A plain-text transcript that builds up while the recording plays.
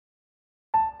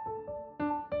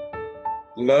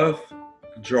love,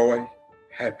 joy,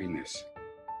 happiness.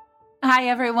 Hi,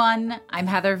 everyone. I'm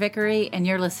Heather Vickery, and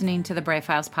you're listening to the Brave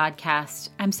Files podcast.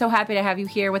 I'm so happy to have you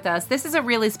here with us. This is a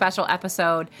really special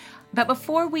episode. But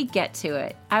before we get to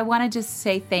it, I want to just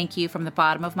say thank you from the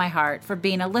bottom of my heart for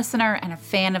being a listener and a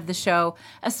fan of the show,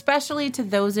 especially to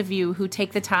those of you who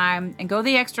take the time and go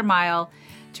the extra mile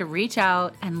to reach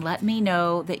out and let me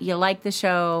know that you like the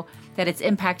show, that it's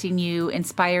impacting you,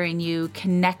 inspiring you,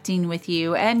 connecting with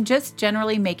you, and just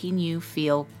generally making you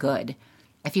feel good.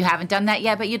 If you haven't done that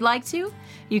yet, but you'd like to,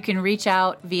 you can reach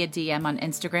out via DM on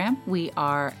Instagram. We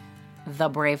are the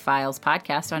Brave Files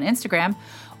podcast on Instagram.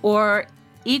 Or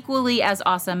equally as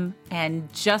awesome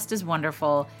and just as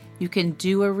wonderful, you can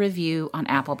do a review on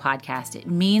Apple Podcast. It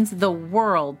means the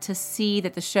world to see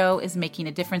that the show is making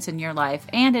a difference in your life,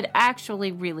 and it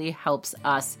actually really helps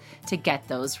us to get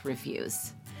those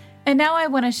reviews. And now I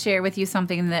want to share with you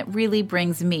something that really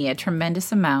brings me a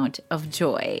tremendous amount of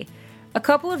joy. A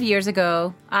couple of years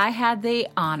ago, I had the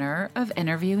honor of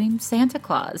interviewing Santa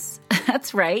Claus.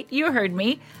 That's right, you heard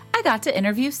me. I got to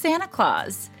interview Santa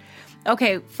Claus.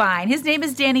 Okay, fine. His name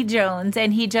is Danny Jones,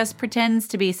 and he just pretends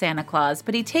to be Santa Claus,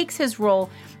 but he takes his role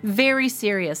very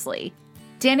seriously.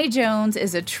 Danny Jones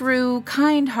is a true,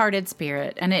 kind-hearted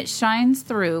spirit, and it shines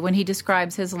through when he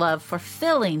describes his love for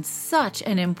filling such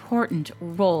an important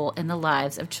role in the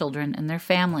lives of children and their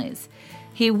families.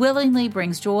 He willingly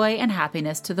brings joy and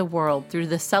happiness to the world through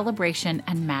the celebration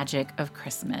and magic of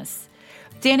Christmas.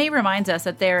 Danny reminds us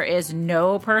that there is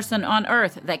no person on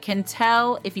earth that can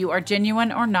tell if you are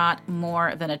genuine or not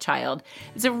more than a child.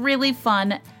 It's a really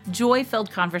fun, joy-filled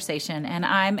conversation, and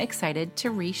I'm excited to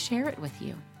re-share it with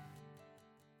you.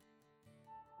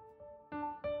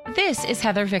 This is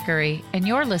Heather Vickery, and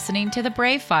you're listening to The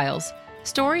Brave Files,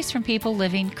 stories from people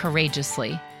living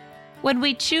courageously. When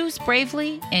we choose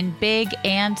bravely in big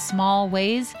and small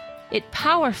ways, it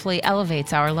powerfully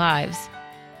elevates our lives.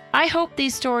 I hope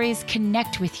these stories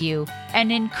connect with you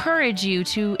and encourage you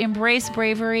to embrace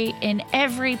bravery in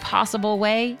every possible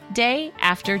way, day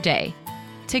after day.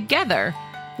 Together,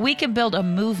 we can build a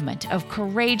movement of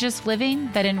courageous living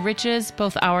that enriches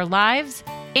both our lives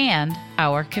and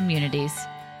our communities.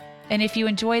 And if you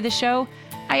enjoy the show,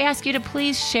 I ask you to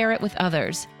please share it with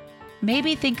others.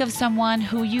 Maybe think of someone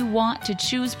who you want to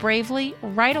choose bravely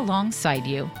right alongside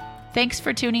you. Thanks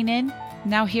for tuning in.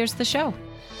 Now here's the show.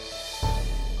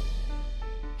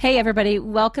 Hey, everybody.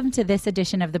 Welcome to this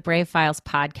edition of the Brave Files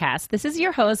podcast. This is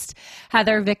your host,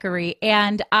 Heather Vickery,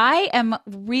 and I am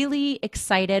really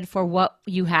excited for what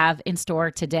you have in store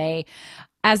today.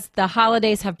 As the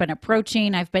holidays have been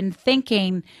approaching, I've been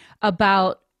thinking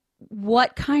about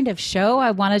what kind of show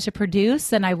I wanted to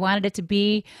produce, and I wanted it to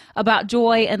be about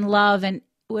joy and love, and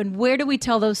where do we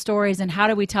tell those stories, and how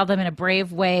do we tell them in a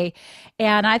brave way?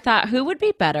 And I thought, who would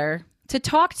be better to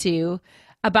talk to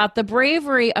about the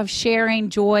bravery of sharing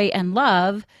joy and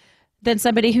love than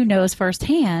somebody who knows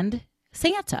firsthand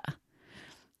Santa?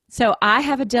 So I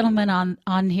have a gentleman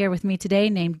on here with me today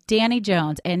named Danny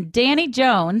Jones, and Danny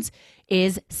Jones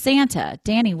is Santa.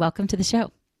 Danny, welcome to the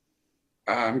show.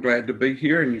 I'm glad to be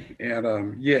here,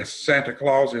 and yes, Santa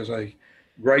Claus is a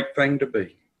great thing to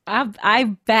be.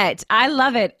 I bet. I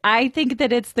love it. I think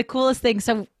that it's the coolest thing.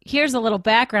 So here's a little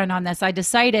background on this. I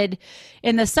decided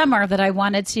in the summer that I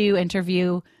wanted to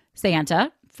interview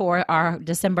Santa for our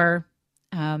December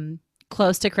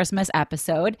close to Christmas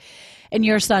episode. And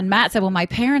your son, Matt, said, well, my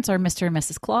parents are Mr. and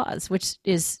Mrs. Claus, which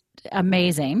is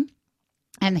amazing.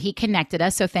 And he connected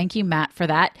us. So thank you, Matt, for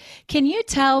that. Can you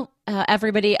tell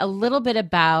everybody a little bit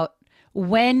about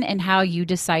when and how you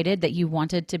decided that you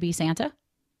wanted to be Santa?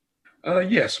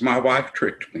 Yes, my wife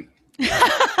tricked me.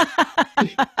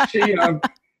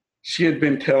 She had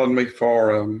been telling me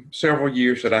for several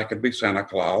years that I could be Santa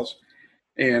Claus.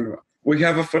 And we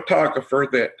have a photographer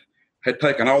that had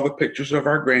taken all the pictures of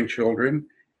our grandchildren.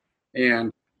 And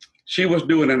she was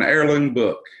doing an heirloom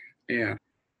book. And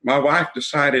my wife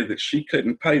decided that she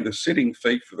couldn't pay the sitting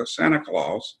fee for the Santa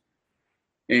Claus.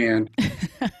 And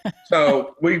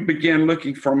so we began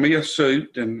looking for me a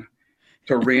suit and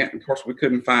to rent. Of course, we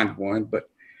couldn't find one, but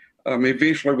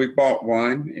eventually we bought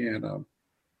one. And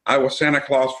I was Santa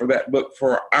Claus for that book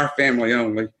for our family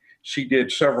only. She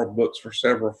did several books for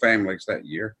several families that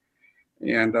year.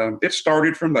 And it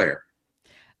started from there.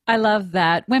 I love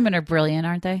that. Women are brilliant,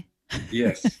 aren't they?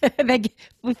 Yes.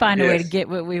 We find a way to get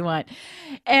what we want.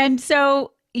 And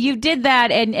so you did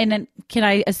that, and can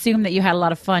I assume that you had a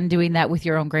lot of fun doing that with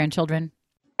your own grandchildren?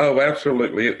 Oh,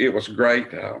 absolutely. It was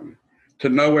great to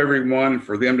know everyone,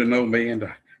 for them to know me, and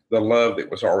the love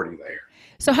that was already there.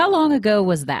 So how long ago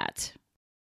was that?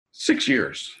 6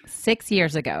 years. 6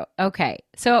 years ago. Okay.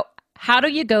 So how do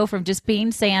you go from just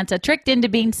being Santa, tricked into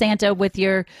being Santa with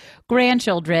your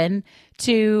grandchildren,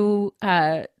 to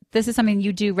this is something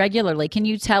you do regularly? Can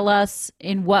you tell us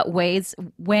in what ways,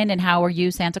 when and how are you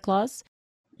Santa Claus?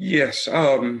 Yes.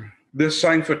 This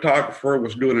same photographer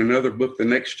was doing another book the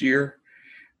next year,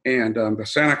 and the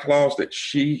Santa Claus that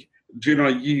she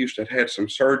generally used had some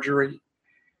surgery.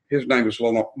 His name is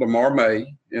Lamar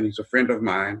May, and he's a friend of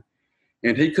mine,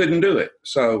 and he couldn't do it.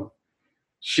 So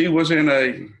she was in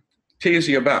a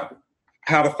tizzy about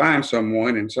how to find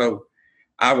someone, and so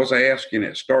I was asked, and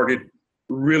it started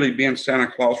really being Santa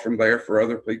Claus from there for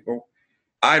other people.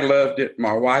 I loved it.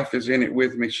 My wife is in it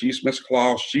with me. She's Miss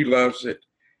Claus. She loves it.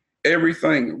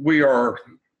 Everything. We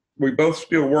both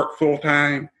still work full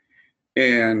time,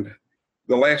 and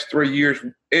the last 3 years,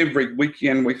 every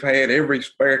weekend we've had, every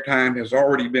spare time has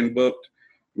already been booked,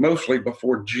 mostly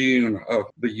before June of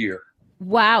the year.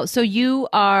 Wow. So you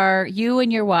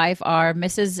and your wife are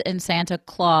Mrs. and Santa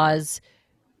Claus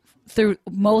through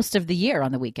most of the year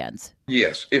on the weekends.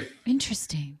 Yes.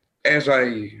 Interesting. As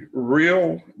a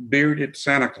real bearded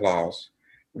Santa Claus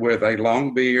with a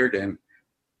long beard and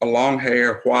a long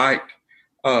hair, white,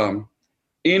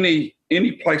 any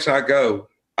place I go,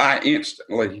 I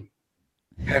instantly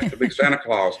have to be Santa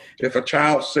Claus. If a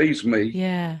child sees me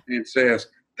and says,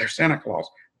 they're Santa Claus,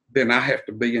 then I have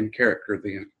to be in character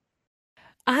then.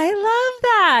 I love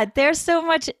that. There's so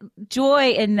much joy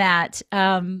in that.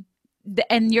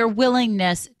 And your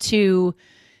willingness to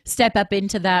step up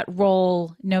into that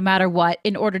role no matter what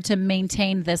in order to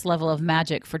maintain this level of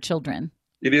magic for children.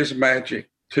 It is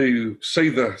magic to see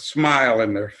the smile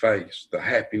in their face, the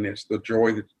happiness, the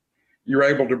joy that you're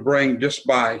able to bring just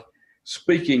by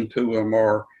speaking to them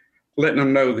or letting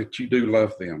them know that you do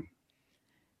love them.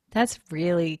 That's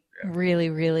really, really,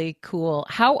 really cool.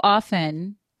 How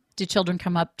often do children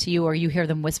come up to you or you hear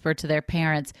them whisper to their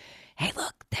parents, hey,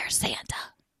 look, there's Santa?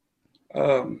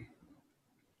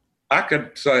 I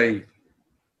could say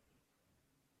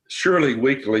surely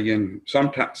weekly and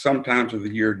sometimes of the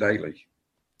year daily.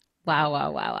 Wow.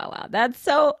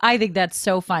 I think that's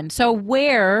so fun. So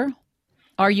where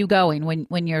are you going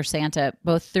when you're Santa,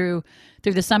 both through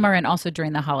the summer and also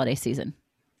during the holiday season?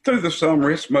 Through the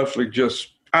summer, it's mostly just,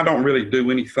 I don't really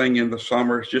do anything in the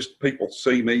summer. It's just people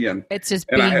see me. And it's just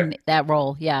being that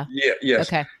role. Yeah. Yeah. Yes.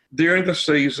 Okay. During the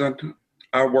season,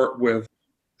 I work with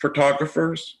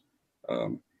photographers.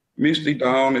 Misty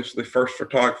Dawn is the first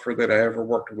photographer that I ever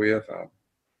worked with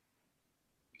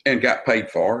and got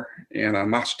paid for. And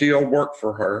I still work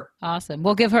for her. Awesome.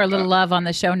 We'll give her a little love on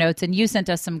the show notes. And you sent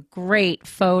us some great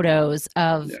photos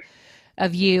of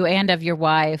you and of your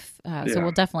wife. So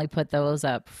we'll definitely put those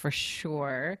up for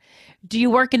sure. Do you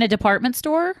work in a department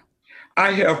store?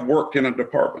 I have worked in a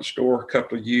department store a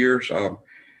couple of years.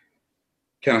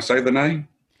 Can I say the name?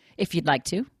 If you'd like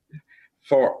to.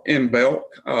 In Belk.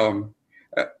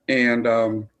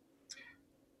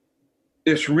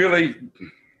 It's really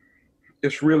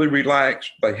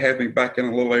relaxed. They have me back in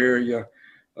a little area.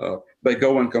 They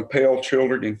go and compel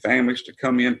children and families to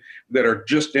come in that are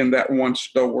just in that one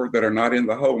store, that are not in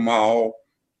the whole mall.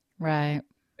 Right.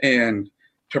 And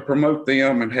to promote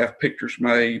them and have pictures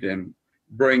made and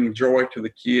bring joy to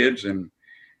the kids and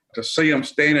to see them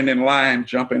standing in line,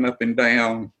 jumping up and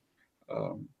down.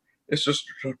 It's just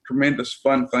a tremendous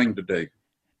fun thing to do.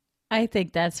 I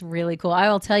think that's really cool. I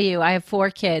will tell you, I have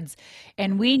 4 kids,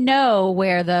 and we know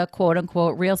where the quote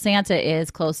unquote real Santa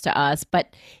is close to us,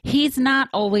 but he's not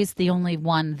always the only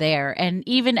one there. And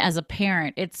even as a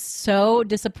parent, it's so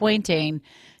disappointing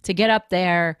to get up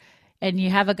there and you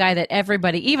have a guy that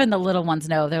everybody, even the little ones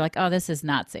know, they're like, oh, this is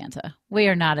not Santa. We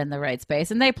are not in the right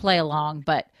space. And they play along,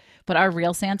 but our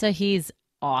real Santa, he's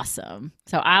awesome.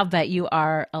 So I'll bet you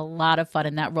are a lot of fun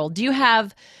in that role. Do you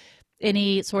have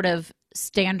any sort of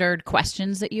standard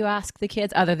questions that you ask the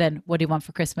kids other than what do you want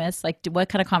for Christmas? Like what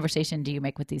kind of conversation do you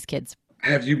make with these kids?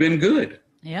 Have you been good?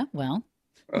 Yeah. Well,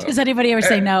 does anybody ever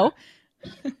say no?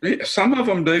 Some of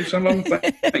them do. Some of them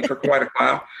think for quite a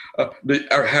while.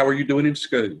 How are you doing in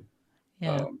school?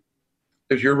 Yeah.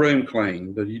 Is your room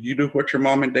clean? Did you do what your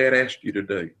mom and dad asked you to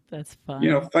do? That's fun.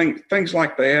 Things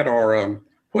like that. Or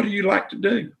what do you like to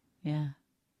do? Yeah.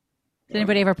 Has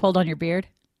anybody ever pulled on your beard?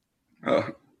 All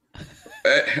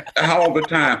the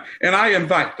time. And I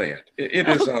invite that. It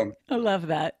is. I love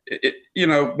that.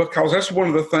 Because that's one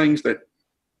of the things that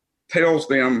tells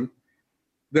them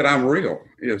that I'm real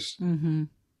is the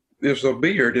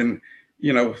beard. And,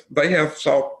 they have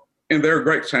and there are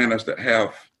great Santas that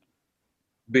have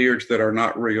beards that are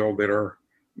not real, that are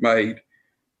made.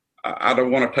 I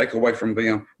don't want to take away from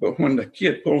them. But when the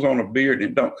kid pulls on a beard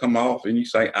and it don't come off and you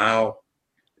say, ow,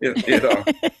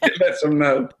 it lets them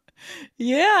know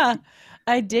Yeah,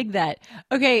 I dig that.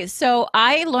 Okay, so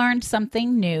I learned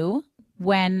something new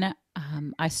when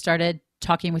I started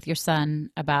talking with your son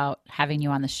about having you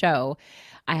on the show.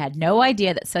 I had no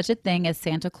idea that such a thing as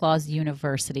Santa Claus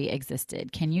University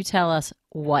existed. Can you tell us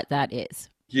what that is?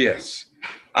 Yes,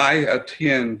 I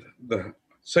attend the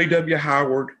C.W.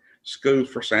 Howard School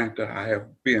for Santa. I have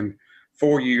been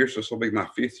 4 years. This will be my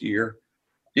fifth year.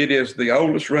 It is the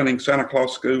oldest running Santa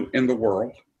Claus school in the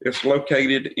world. It's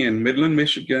located in Midland,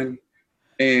 Michigan,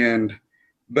 and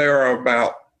there are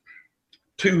about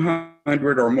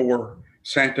 200 or more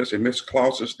Santas and Miss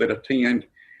Clauses that attend,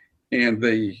 and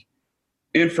the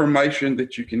information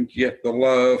that you can get, the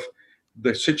love,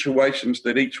 the situations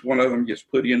that each one of them gets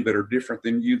put in that are different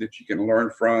than you that you can learn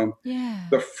from, Yeah.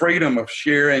 the freedom of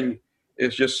sharing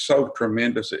is just so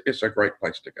tremendous. It's a great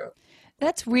place to go.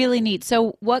 That's really neat.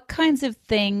 So, what kinds of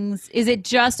things is it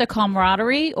just a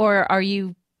camaraderie or are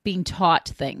you being taught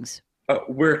things?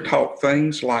 We're taught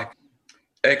things like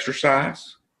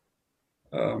exercise.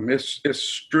 It's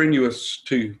strenuous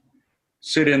to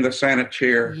sit in the Santa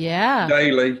chair Yeah.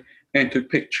 daily and to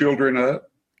pick children up.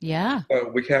 Yeah.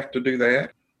 We have to do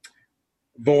that.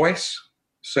 Voice,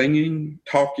 singing,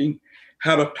 talking,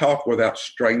 how to talk without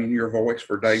straining your voice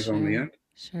for days on Sure. end.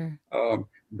 Sure.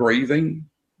 Breathing,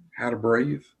 how to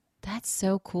breathe. That's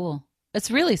so cool. It's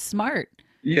really smart.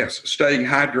 Yes, staying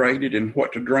hydrated and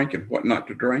what to drink and what not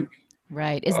to drink.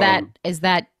 Right. Um, Is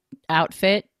that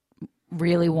outfit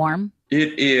really warm?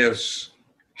 it is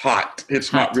hot.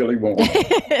 It's not Hot. really warm.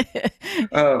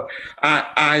 uh,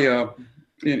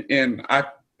 and I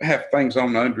have things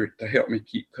on under it to help me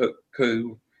keep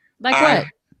cool. Like I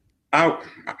what? I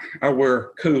I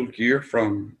wear cool gear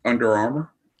from Under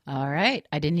Armour. All right.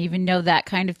 I didn't even know that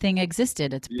kind of thing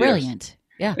existed. It's Yes, brilliant.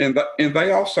 Yeah. and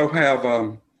they also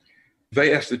have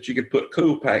vests that you can put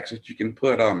cool packs that you can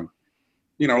put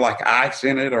like ice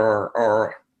in it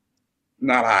or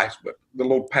not ice but the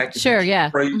little package Sure. that you Yeah.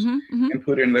 freeze Mm-hmm. and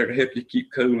put in there to help you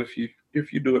keep cool if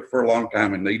you do it for a long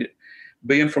time and need it.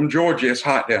 Being from Georgia, it's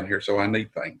hot down here, so I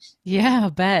need things. Yeah, I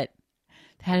bet.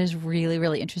 That is really,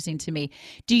 really interesting to me.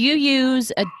 Do you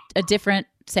use a different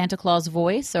Santa Claus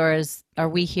voice, or are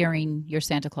we hearing your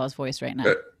Santa Claus voice right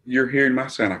now? You're hearing my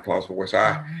Santa Claus voice. All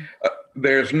right.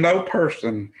 There's no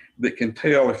person that can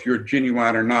tell if you're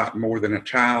genuine or not more than a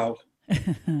child.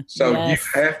 So you Yes,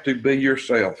 have to be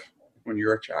yourself when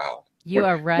you're a child. you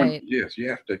are right. Yes, you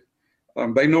have to.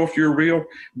 They know if you're real.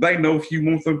 They know if you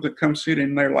want them to come sit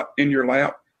in your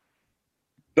lap.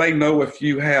 They know if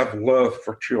you have love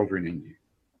for children in you.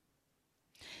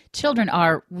 Children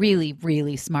are really,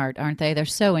 really smart, aren't they? They're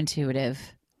so intuitive.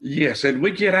 Yes, and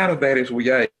we get out of that as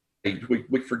we age.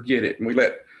 We forget it and we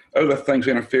let other things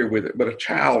interfere with it. But a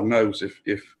child knows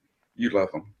if you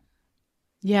love them.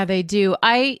 Yeah, they do.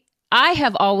 I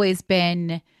have always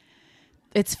been.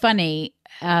 It's funny.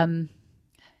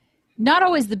 Not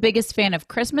always the biggest fan of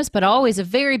Christmas, but always a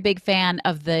very big fan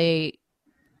of the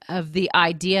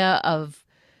idea of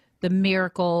the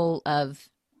miracle of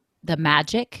the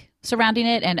magic surrounding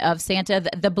it and of Santa,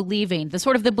 the believing,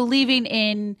 the believing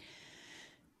in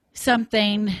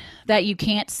something that you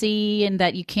can't see and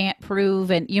that you can't prove.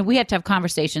 And, we have to have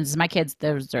conversations. My kids,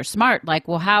 they're smart. Like,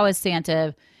 well, how is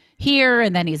Santa here?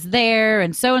 And then he's there.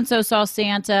 And so saw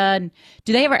Santa. And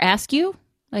do they ever ask you,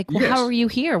 like, well, Yes. how are you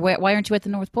here? Why aren't you at the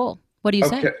North Pole? What do you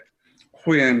say? Okay.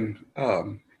 When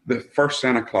the first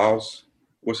Santa Claus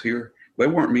was here, there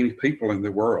weren't many people in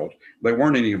the world. There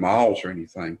weren't any malls or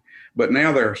anything. But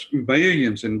now there's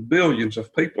millions and billions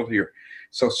of people here.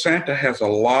 So Santa has a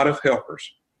lot of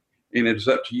helpers, and it's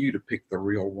up to you to pick the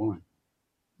real one.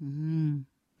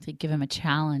 To give him a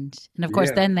challenge. And of course,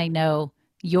 Yeah, then they know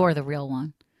you're the real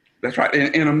one. that's right.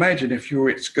 And imagine if you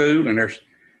were at school and there's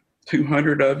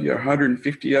 200 of you,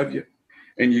 150 of you,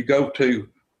 and you go to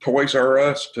Toys R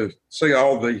Us to see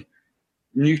all the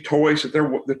new toys that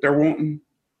they're wanting,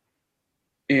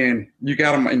 and you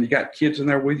got them, and you got kids in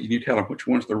there with you. And you tell them which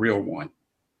one's the real one.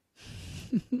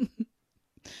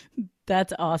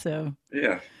 That's awesome.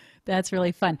 Yeah. That's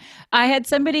really fun. I had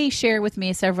somebody share with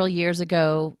me several years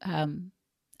ago an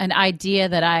idea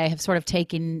that I have sort of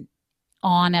taken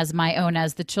on as my own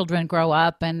as the children grow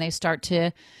up and they start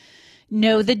to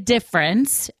know the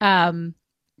difference,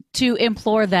 to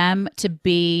implore them to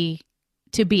be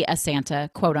a Santa,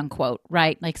 quote unquote,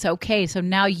 right? Like, so, okay, so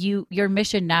now your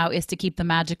mission now is to keep the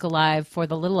magic alive for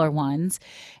the littler ones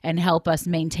and help us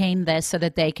maintain this so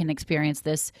that they can experience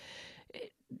this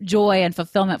joy and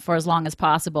fulfillment for as long as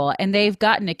possible. And they've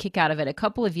gotten a kick out of it a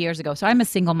couple of years ago. So I'm a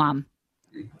single mom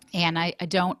and I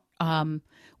don't,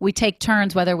 we take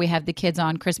turns whether we have the kids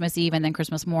on Christmas Eve and then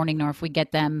Christmas morning, or if we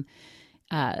get them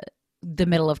the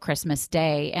middle of Christmas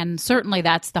Day. And certainly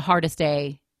that's the hardest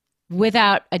day.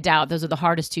 Without a doubt, those are the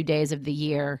hardest 2 days of the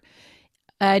year.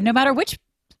 No matter which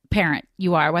parent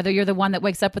you are, whether you're the one that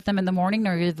wakes up with them in the morning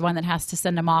or you're the one that has to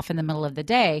send them off in the middle of the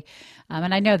day.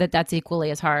 And I know that that's equally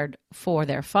as hard for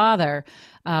their father.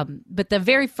 But the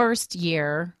very first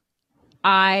year,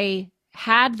 I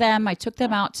took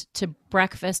them out to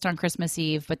breakfast on Christmas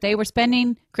Eve, but they were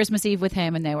spending Christmas Eve with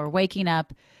him and they were waking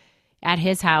up at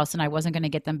his house, and I wasn't going to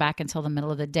get them back until the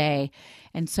middle of the day.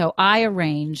 And so I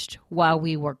arranged while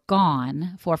we were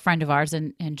gone for a friend of ours,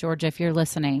 and Georgia, if you're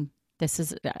listening,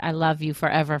 I love you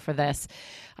forever for this.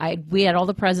 We had all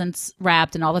the presents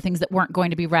wrapped and all the things that weren't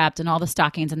going to be wrapped and all the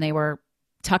stockings, and they were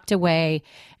tucked away.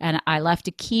 And I left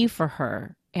a key for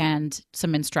her and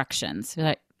some instructions.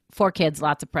 4 kids,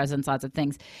 lots of presents, lots of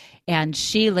things. And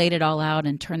she laid it all out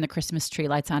and turned the Christmas tree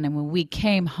lights on. And when we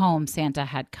came home, Santa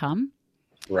had come.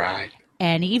 Right.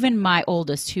 And even my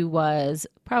oldest, who was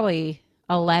probably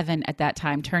 11 at that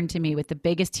time, turned to me with the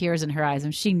biggest tears in her eyes.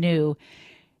 And she knew.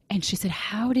 And she said,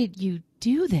 "How did you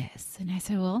do this?" And I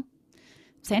said, "Well,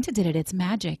 Santa did it. It's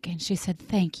magic." And she said,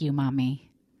 "Thank you, Mommy."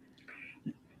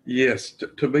 Yes,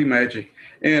 to be magic.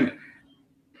 And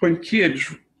when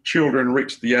children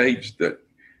reach the age that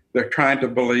they're trying to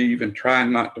believe and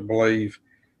trying not to believe,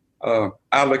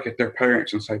 I look at their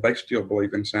parents and say they still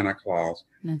believe in Santa Claus.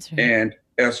 That's right. And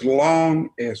as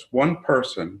long as one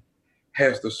person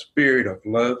has the spirit of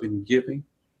love and giving,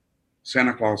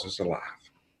 Santa Claus is alive.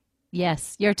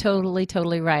 Yes, you're totally,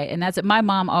 totally right. And that's what my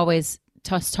mom always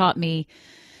taught me,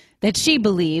 that she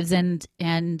believes. And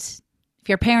if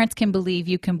your parents can believe,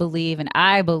 you can believe. And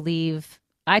I believe,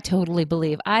 I totally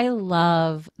believe. I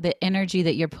love the energy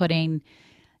that you're putting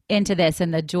into this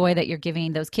and the joy that you're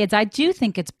giving those kids. I do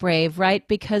think it's brave, right?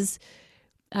 Because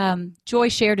joy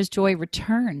shared is joy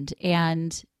returned,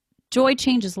 and joy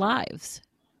changes lives.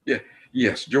 Yeah,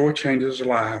 yes, joy changes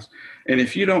lives. And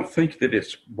if you don't think that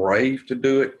it's brave to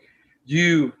do it,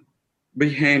 you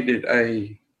be handed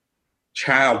a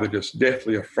child that is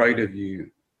deathly afraid of you,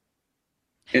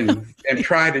 and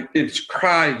it's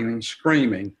crying and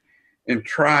screaming, and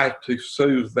try to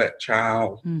soothe that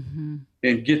child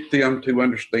and get them to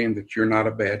understand that you're not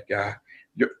a bad guy.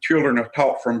 Your children are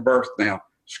taught from birth now,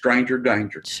 stranger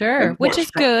danger. Sure, which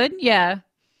is good, yeah.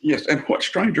 Yes, and what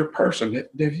stranger person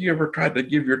have you ever tried to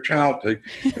give your child to?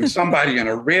 And somebody in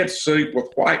a red suit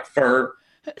with white fur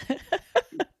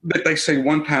that they see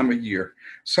one time a year.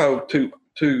 So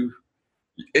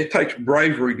it takes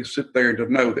bravery to sit there and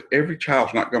to know that every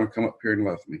child's not going to come up here and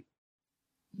love me.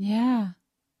 Yeah.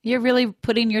 You're really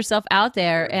putting yourself out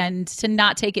there, and to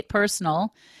not take it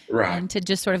personal. Right. And to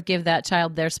just sort of give that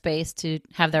child their space to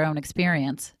have their own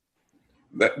experience.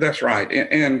 That's right.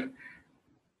 And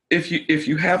if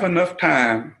you have enough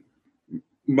time,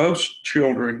 most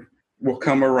children will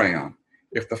come around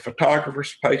if the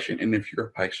photographer's patient and if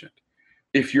you're patient.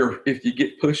 If you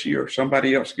get pushy or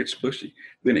somebody else gets pushy,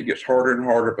 then it gets harder and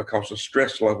harder because the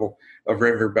stress level of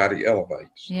everybody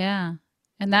elevates. Yeah.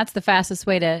 And that's the fastest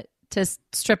way to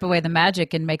strip away the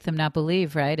magic and make them not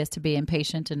believe, right? Is to be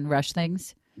impatient and rush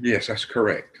things. Yes, that's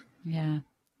correct. Yeah.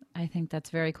 I think that's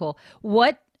very cool.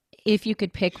 What, if you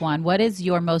could pick one, what is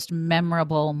your most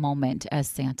memorable moment as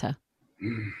Santa?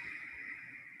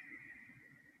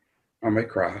 I may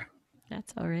cry.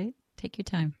 That's all right. Take your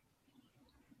time.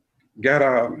 Got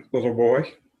a little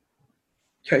boy,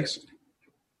 Casey.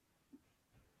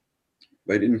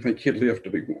 They didn't think he'd live to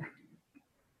be born.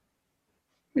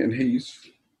 And he's,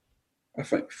 I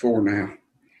think, 4 now.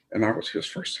 And I was his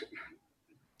first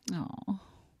Santa. Oh.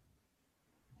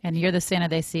 And you're the Santa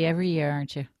they see every year,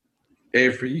 aren't you?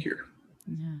 Every year.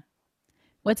 Yeah.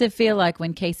 What's it feel like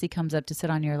when Casey comes up to sit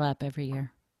on your lap every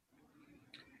year?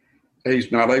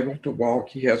 He's not able to walk.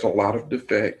 He has a lot of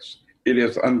defects. It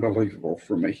is unbelievable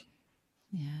for me.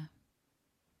 Yeah.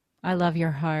 I love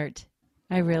your heart.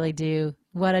 I really do.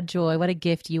 What a joy. What a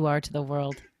gift you are to the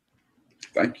world.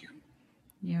 Thank you.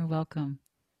 You're welcome.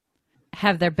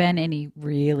 Have there been any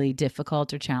really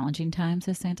difficult or challenging times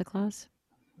as Santa Claus?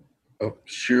 Oh,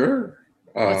 sure.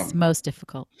 What's most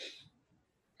difficult?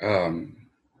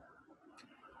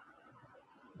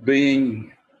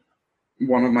 Being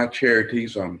one of my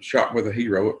charities, Shop with a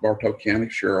Hero at Bartow County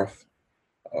Sheriff.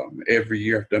 Every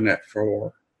year I've done that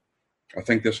for, I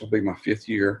think this will be my 5th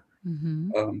year.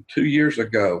 2 years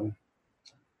ago,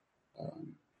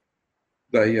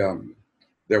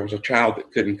 there was a child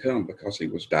that couldn't come because he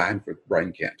was dying with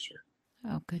brain cancer.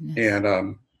 Oh, goodness.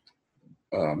 And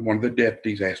one of the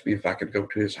deputies asked me if I could go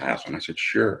to his house, and I said,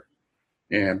 sure.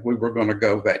 And we were going to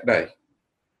go that day,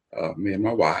 me and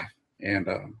my wife. And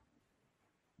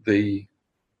the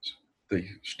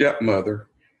stepmother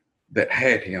that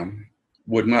had him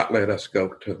would not let us go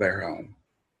to their home.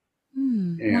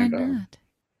 Why And not?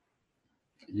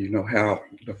 you know how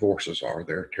divorces are.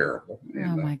 They're terrible. Oh,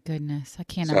 And my goodness. I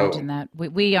can't so, imagine that.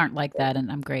 We aren't like that,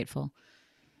 and I'm grateful.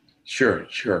 sure.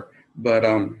 But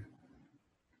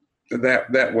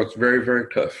that was very, very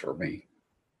tough for me.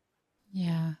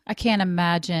 Yeah. I can't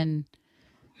imagine.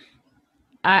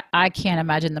 I can't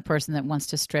imagine the person that wants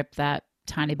to strip that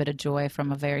tiny bit of joy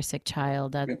from a very sick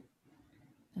child.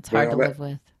 That's hard to Well, live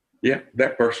with.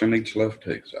 that person needs love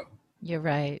too. So You're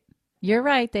right. You're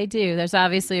right. They do. There's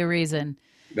obviously a reason.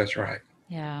 that's right.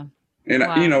 Yeah. And,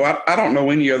 Wow. I don't know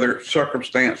any other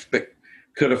circumstance that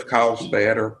could have caused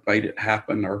that or made it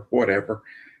happen or whatever.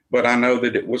 But I know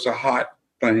that it was a hot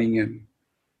thing and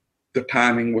the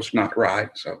timing was not right.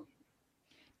 So,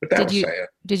 but that Did was you sad.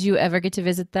 did you ever get to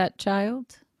visit that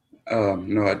child?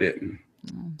 No, I didn't.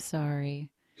 Oh, I'm sorry.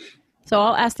 So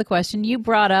I'll ask the question. You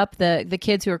brought up the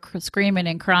kids who are screaming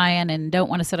and crying and don't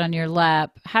want to sit on your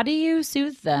lap. How do you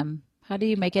soothe them? How do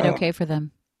you make it Uh, okay for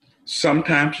them?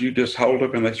 Sometimes you just hold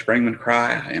them and they scream and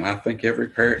cry. And I think every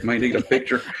parent may need a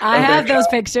picture I of their have those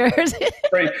child pictures.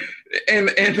 scream. And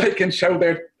they can show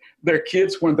their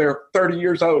kids when they're 30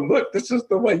 years old. Look, this is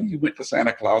the way you went to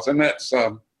Santa Claus. And that's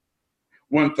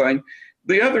one thing.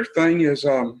 The other thing is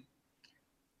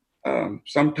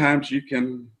sometimes you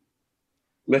can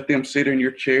let them sit in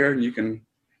your chair and you can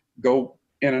go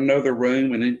in another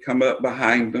room and then come up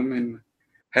behind them and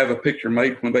have a picture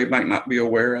made when they might not be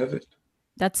aware of it.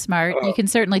 That's smart. Uh, You can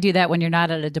certainly do that when you're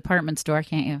not at a department store,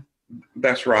 can't you?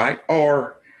 that's right.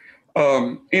 Or,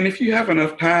 and if you have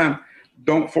enough time,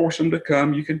 don't force them to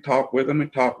come. You can talk with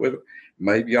them.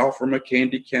 Maybe offer them a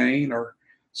candy cane or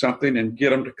something and get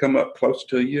them to come up close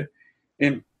to you.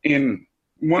 And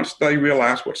once they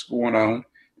realize what's going on,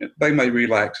 they may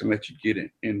relax and let you get in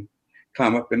and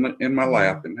climb up in my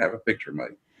lap and have a picture made.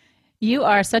 You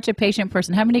are such a patient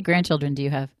person. How many grandchildren do you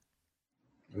have?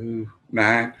 Ooh,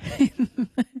 9.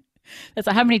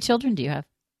 How many children do you have?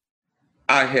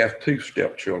 I have 2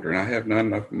 stepchildren. I have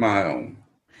none of my own.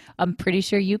 I'm pretty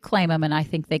sure you claim them, and I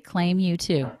think they claim you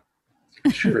too.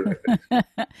 Sure.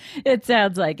 It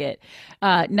sounds like it.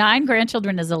 9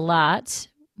 grandchildren is a lot.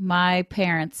 My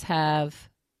parents have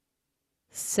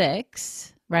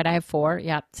 6, right? I have 4.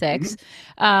 Yeah, 6.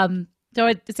 Mm-hmm. So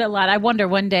it's a lot. I wonder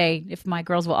one day if my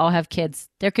girls will all have kids.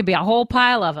 There could be a whole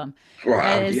pile of them.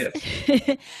 Wow,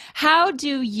 yes. How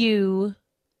do you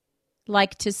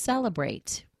like to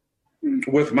celebrate?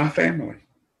 With my family.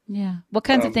 Yeah. What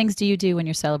kinds of things do you do when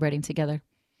you're celebrating together?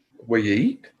 We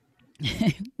eat.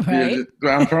 Right?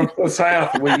 I'm from the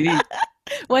South. We eat.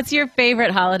 What's your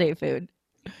favorite holiday food?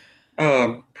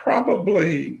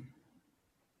 Probably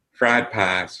fried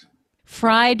pies.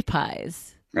 Fried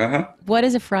pies. Uh-huh. What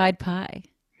is a fried pie?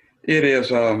 It is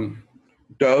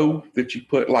dough that you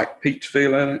put like peach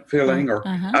filling or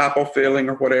apple filling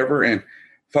or whatever and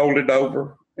fold it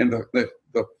over. And the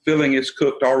filling is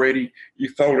cooked already. You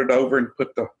fold it over and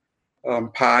put the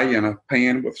pie in a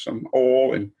pan with some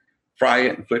oil and fry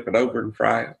it and flip it over and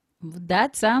fry it.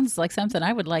 That sounds like something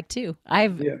I would like too.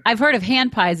 I've heard of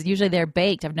hand pies. Usually they're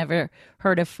baked. I've never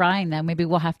heard of frying them. Maybe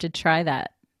we'll have to try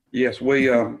that. Yes,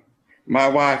 my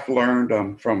wife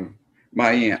learned from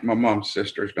my aunt. My mom's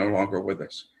sister is no longer with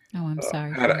us. Oh, I'm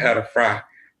sorry. How to fry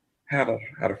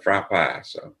pie.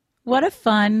 So what a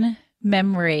fun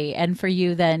memory, and for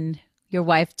you then, your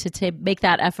wife to make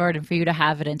that effort, and for you to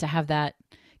have it and to have that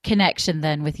connection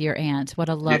then with your aunt. What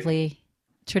a lovely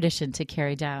tradition to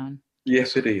carry down.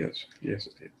 Yes, it is. Yes,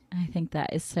 it is. I think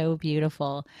that is so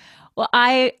beautiful. Well,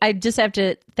 I just have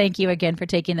to thank you again for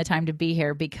taking the time to be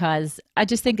here, because I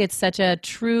just think it's such a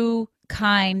true,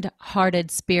 kind-hearted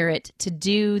spirit to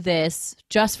do this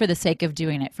just for the sake of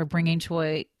doing it, for bringing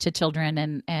joy to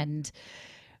children and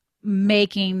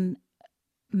making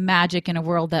magic in a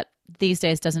world that these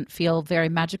days doesn't feel very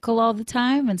magical all the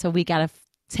time. And so we got to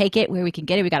take it where we can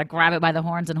get it. We got to grab it by the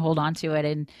horns and hold on to it.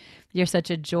 And you're such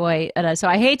a joy. So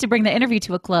I hate to bring the interview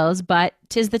to a close, but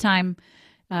 'tis the time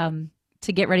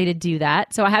to get ready to do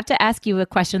that. So I have to ask you a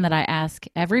question that I ask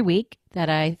every week that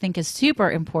I think is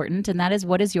super important. And that is,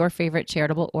 what is your favorite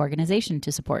charitable organization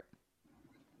to support?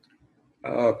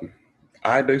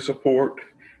 I do support.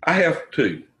 I have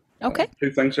 2. Okay.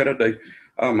 2 things that I do.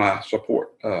 I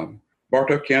support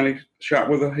Bartow County Shot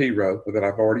with a Hero that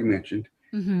I've already mentioned.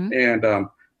 Mm-hmm. And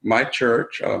my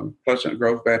church, Pleasant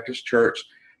Grove Baptist Church,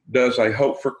 does a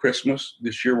Hope for Christmas.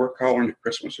 This year we're calling it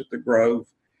Christmas at the Grove.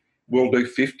 We'll do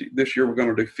 50. This year we're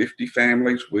going to do 50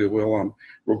 families. We're going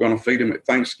to feed them at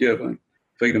Thanksgiving,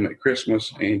 feed them at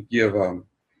Christmas, and give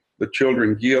the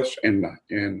children gifts.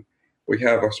 And we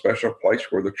have a special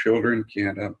place where the children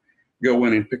can go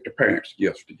in and pick the parents'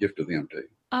 gifts to give to them too.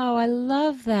 Oh, I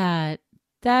love that.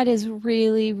 That is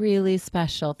really, really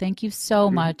special. Thank you so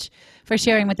much for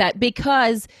sharing with that,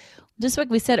 because just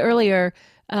like we said earlier,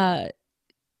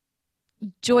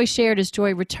 joy shared is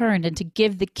joy returned, and to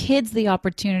give the kids the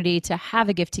opportunity to have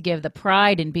a gift to give, the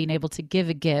pride in being able to give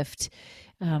a gift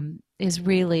that's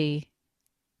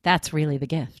really the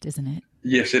gift, isn't it?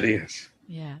 Yes, it is.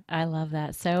 Yeah, I love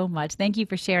that so much. Thank you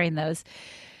for sharing those.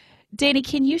 Danny,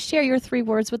 can you share your 3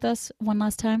 words with us one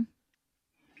last time?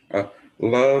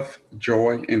 Love,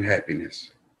 joy, and happiness.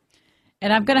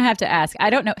 And I'm going to have to ask, I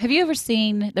don't know, have you ever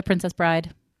seen The Princess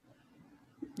Bride?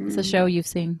 It's a show you've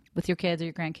seen with your kids or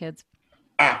your grandkids.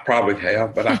 I probably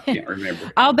have, but I can't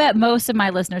remember. I'll bet most of my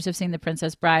listeners have seen The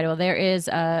Princess Bride. Well, there is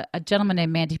a gentleman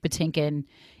named Mandy Patinkin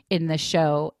in the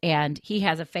show, and he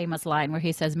has a famous line where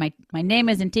he says, my name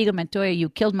is Antigua Montoya, you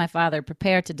killed my father,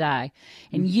 prepare to die.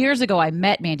 And years ago, I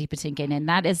met Mandy Patinkin, and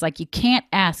that is like, you can't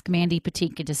ask Mandy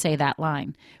Patinkin to say that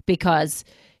line because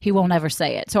he won't ever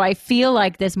say it. So I feel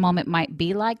like this moment might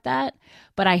be like that,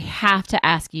 but I have to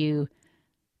ask you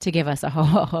to give us a ho,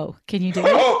 ho, ho. Can you do it?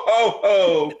 Ho, ho,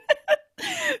 ho.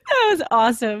 That was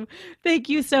awesome. Thank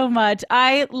you so much.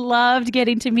 I loved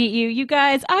getting to meet you. You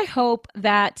guys, I hope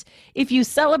that if you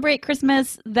celebrate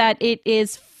Christmas, that it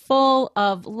is full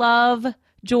of love,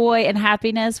 joy, and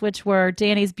happiness, which were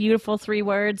Danny's beautiful 3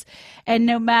 words. And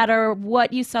no matter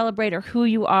what you celebrate or who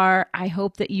you are, I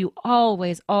hope that you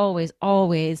always, always,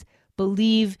 always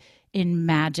believe in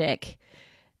magic.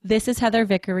 This is Heather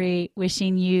Vickery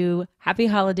wishing you happy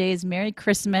holidays, Merry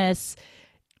Christmas.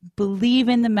 Believe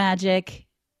in the magic.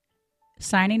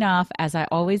 Signing off, as I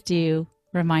always do,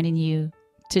 reminding you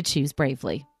to choose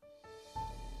bravely.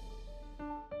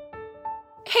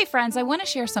 Hey friends, I want to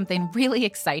share something really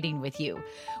exciting with you.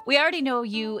 We already know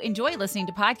you enjoy listening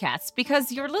to podcasts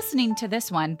because you're listening to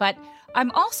this one, but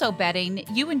I'm also betting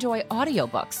you enjoy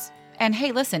audiobooks. And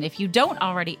hey, listen, if you don't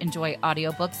already enjoy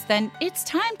audiobooks, then it's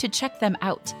time to check them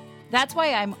out. That's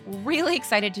why I'm really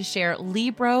excited to share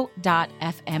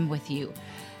Libro.fm with you.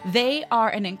 They are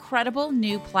an incredible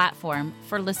new platform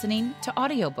for listening to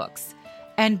audiobooks.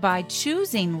 And by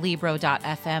choosing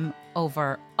Libro.fm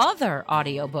over other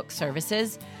audiobook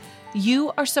services,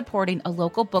 you are supporting a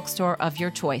local bookstore of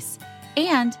your choice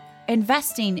and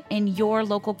investing in your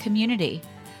local community.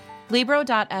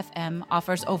 Libro.fm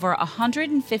offers over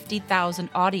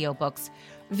 150,000 audiobooks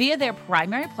via their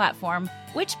primary platform,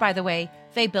 which, by the way,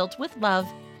 they built with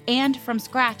love and from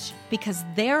scratch because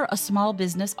they're a small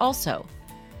business also.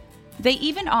 They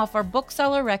even offer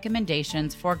bookseller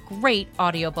recommendations for great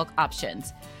audiobook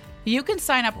options. You can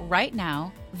sign up right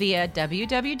now via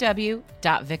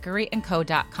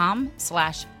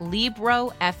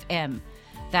www.vickeryandco.com/LibroFM.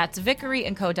 That's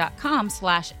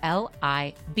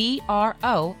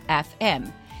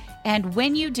vickeryandco.com/LIBROFM. And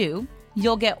when you do,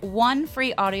 you'll get 1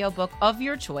 free audiobook of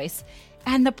your choice,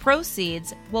 and the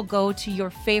proceeds will go to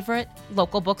your favorite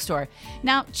local bookstore.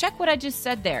 Now, check what I just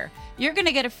said there. You're going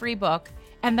to get a free book,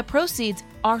 and the proceeds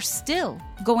are still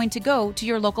going to go to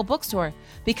your local bookstore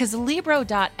because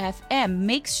Libro.fm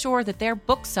makes sure that their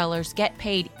booksellers get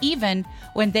paid even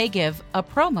when they give a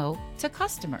promo to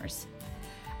customers.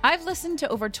 I've listened to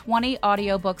over 20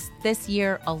 audiobooks this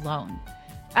year alone.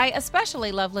 I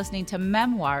especially love listening to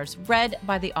memoirs read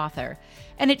by the author,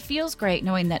 and it feels great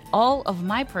knowing that all of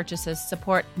my purchases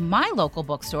support my local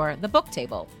bookstore, The Book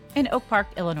Table, in Oak Park,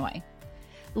 Illinois.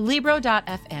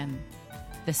 Libro.fm.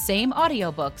 The same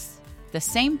audiobooks, the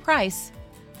same price,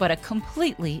 but a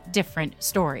completely different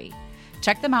story.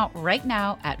 Check them out right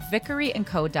now at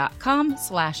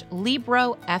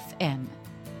vickeryandco.com/LibroFM.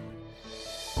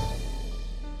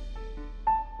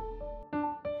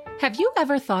 Have you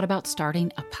ever thought about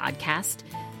starting a podcast?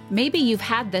 Maybe you've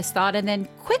had this thought and then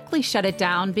quickly shut it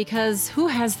down because who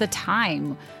has the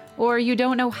time? Or you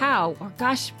don't know how, or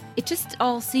gosh, it just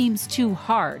all seems too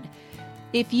hard.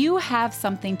 If you have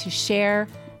something to share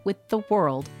with the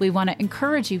world, we want to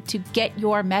encourage you to get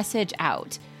your message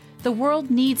out. The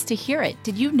world needs to hear it.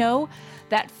 Did you know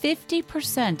that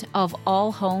 50% of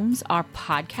all homes are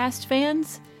podcast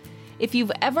fans? If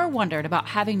you've ever wondered about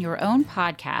having your own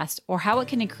podcast or how it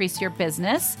can increase your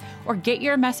business or get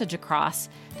your message across,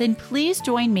 then please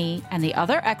join me and the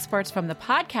other experts from the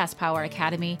Podcast Power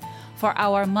Academy for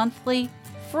our monthly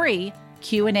free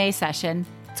Q&A session.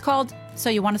 It's called So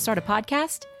You Want to Start a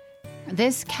Podcast?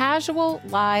 This casual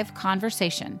live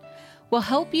conversation will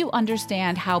help you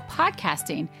understand how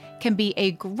podcasting can be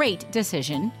a great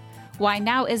decision, why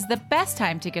now is the best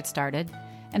time to get started,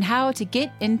 and how to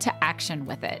get into action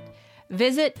with it.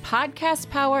 Visit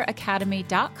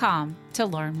podcastpoweracademy.com to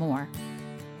learn more.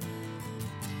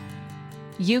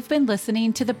 You've been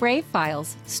listening to The Brave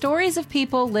Files, stories of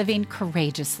people living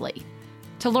courageously.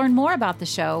 To learn more about the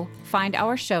show, find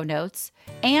our show notes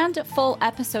and full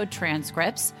episode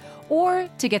transcripts, or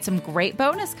to get some great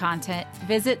bonus content,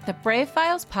 visit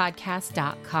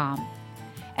thebravefilespodcast.com.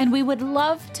 And we would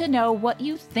love to know what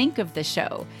you think of the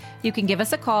show. You can give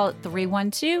us a call at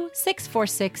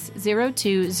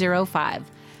 312-646-0205.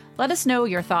 Let us know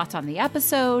your thoughts on the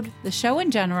episode, the show in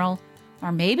general,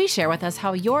 or maybe share with us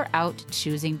how you're out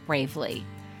choosing bravely.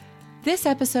 This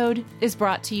episode is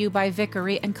brought to you by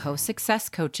Vickery & Co. Success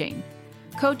Coaching.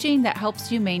 Coaching that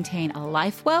helps you maintain a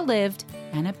life well lived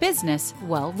and a business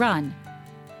well run.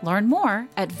 Learn more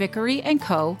at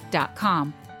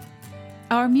vickeryandco.com.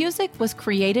 Our music was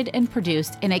created and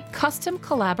produced in a custom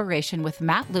collaboration with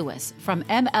Matt Lewis from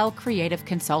ML Creative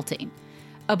Consulting,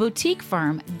 a boutique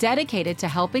firm dedicated to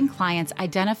helping clients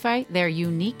identify their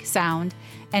unique sound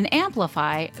and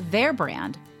amplify their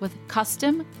brand with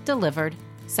custom delivered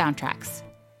soundtracks.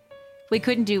 We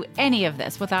couldn't do any of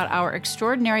this without our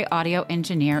extraordinary audio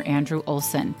engineer, Andrew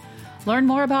Olson. Learn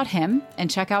more about him and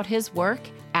check out his work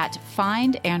at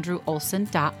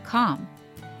findandrewolson.com.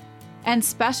 And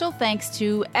special thanks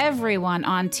to everyone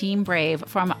on Team Brave,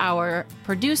 from our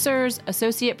producers,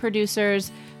 associate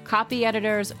producers, copy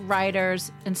editors,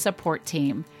 writers, and support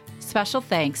team. Special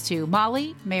thanks to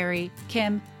Molly, Mary,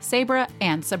 Kim, Sabra,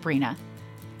 and Sabrina.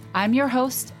 I'm your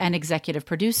host and executive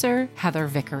producer, Heather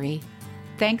Vickery.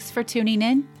 Thanks for tuning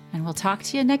in, and we'll talk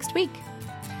to you next week.